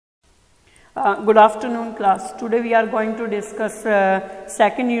Good afternoon, class. Today we are going to discuss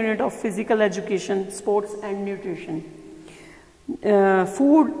second unit of physical education, sports and nutrition.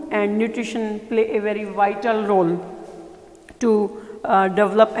 Food and nutrition play a very vital role to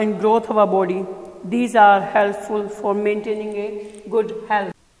develop and growth of our body. These are helpful for maintaining a good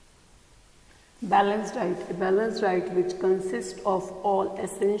health. Balanced diet. A balanced diet which consists of all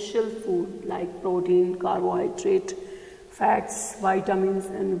essential food like protein, carbohydrate, fats, vitamins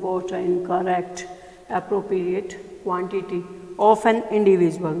and water in correct, appropriate quantity of an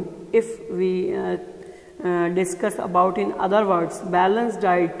individual. If we discuss about in other words, balanced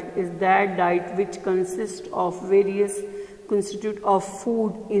diet is that diet which consists of various constitute of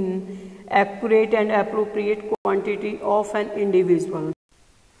food in accurate and appropriate quantity of an individual.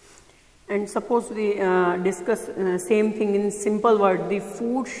 And suppose we discuss same thing in simple word, the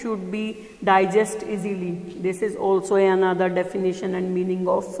food should be digest easily. This is also another definition and meaning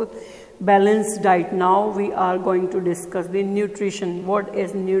of balanced diet. Now we are going to discuss the nutrition. What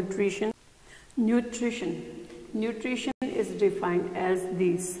is nutrition? Nutrition is defined as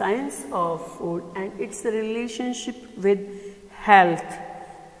the science of food and its relationship with health.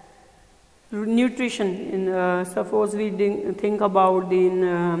 Nutrition, suppose we think about the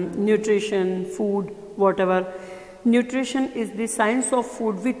nutrition, food, whatever. Nutrition is the science of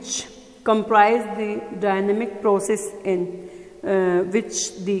food which comprise the dynamic process in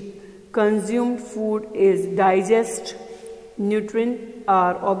which the consumed food is digested, nutrients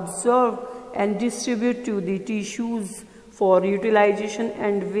are absorbed and distributed to the tissues for utilization,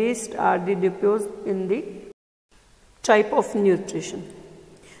 and waste are deposited in the type of nutrition.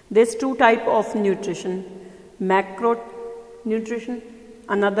 There's two type of nutrition, macronutrition,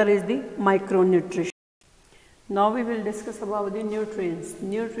 another is the micronutrition. Now we will discuss about the nutrients.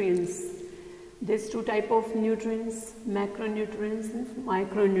 There's two type of nutrients, macronutrients and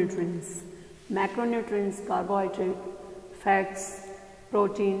micronutrients. Macronutrients, carbohydrate, fats,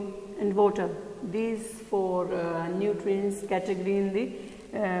 protein and water. These four nutrients category in the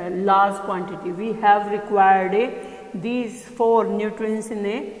large quantity. We have required these four nutrients in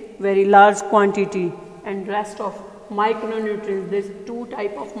a very large quantity, and rest of micronutrients. There's two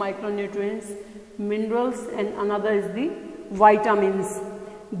type of micronutrients, minerals and another is the vitamins.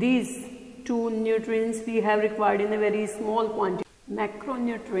 These two nutrients we have required in a very small quantity.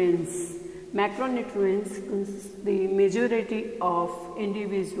 Macronutrients consist the majority of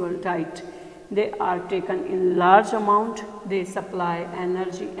individual diet. They are taken in large amount. They supply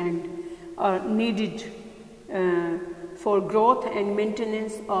energy and are needed for growth and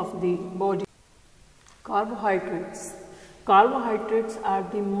maintenance of the body. Carbohydrates are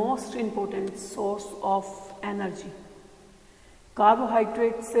the most important source of energy.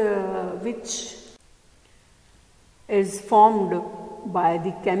 Carbohydrates which is formed by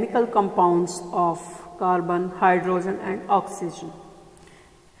the chemical compounds of carbon, hydrogen and oxygen.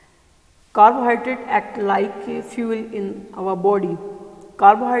 Carbohydrate act like a fuel in our body.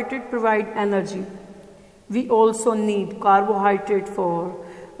 Carbohydrate provide energy. We also need carbohydrate for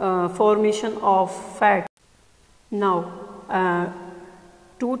formation of fat. Now,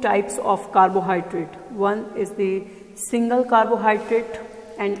 two types of carbohydrate. One is the single carbohydrate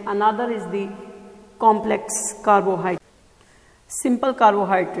and another is the complex carbohydrate. Simple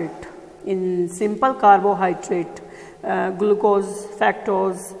carbohydrate. In simple carbohydrate, glucose,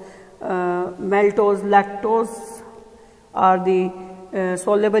 fructose, maltose, lactose are the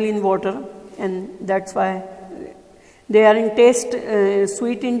soluble in water, and that's why they are in taste,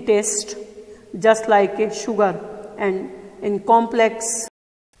 sweet in taste, just like a sugar, and in complex.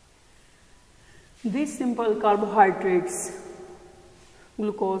 These simple carbohydrates,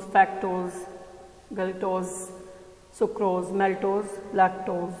 glucose, fructose, galactose, sucrose, maltose,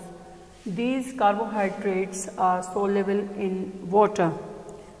 lactose, these carbohydrates are soluble in water.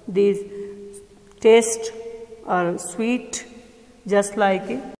 These taste are sweet, just like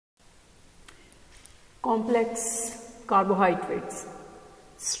a complex carbohydrates,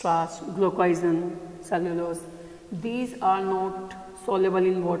 starch, glucosan, cellulose. These are not soluble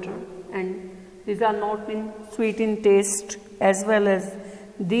in water and these are not sweet in taste, as well as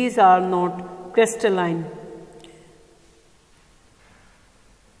these are not crystalline.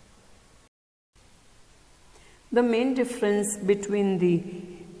 The main difference between the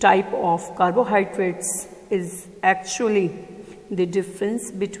type of carbohydrates is actually the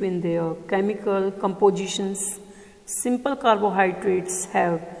difference between their chemical compositions. Simple carbohydrates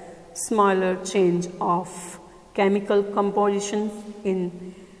have smaller change of chemical composition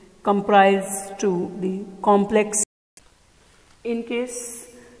in comprise to the complex. In case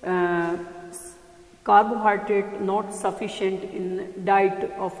carbohydrate not sufficient in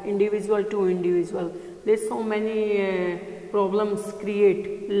diet of individual to individual. There's so many problems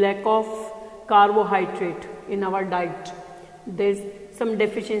create lack of carbohydrate in our diet. There's some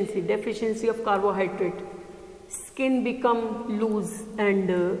deficiency of carbohydrate. Skin become loose and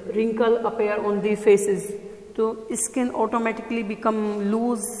wrinkle appear on the faces. So skin automatically become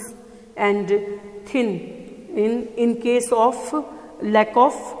loose and thin in case of lack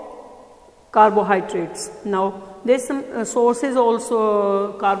of carbohydrates. Now there's some sources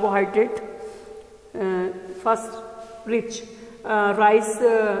also carbohydrate. First, rich rice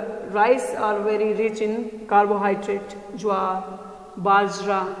are very rich in carbohydrate. Jowar,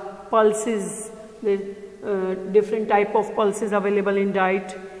 bajra, pulses, different type of pulses available in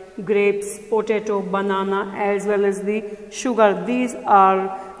diet. Grapes, potato, banana, as well as the sugar. These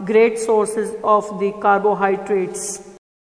are great sources of the carbohydrates.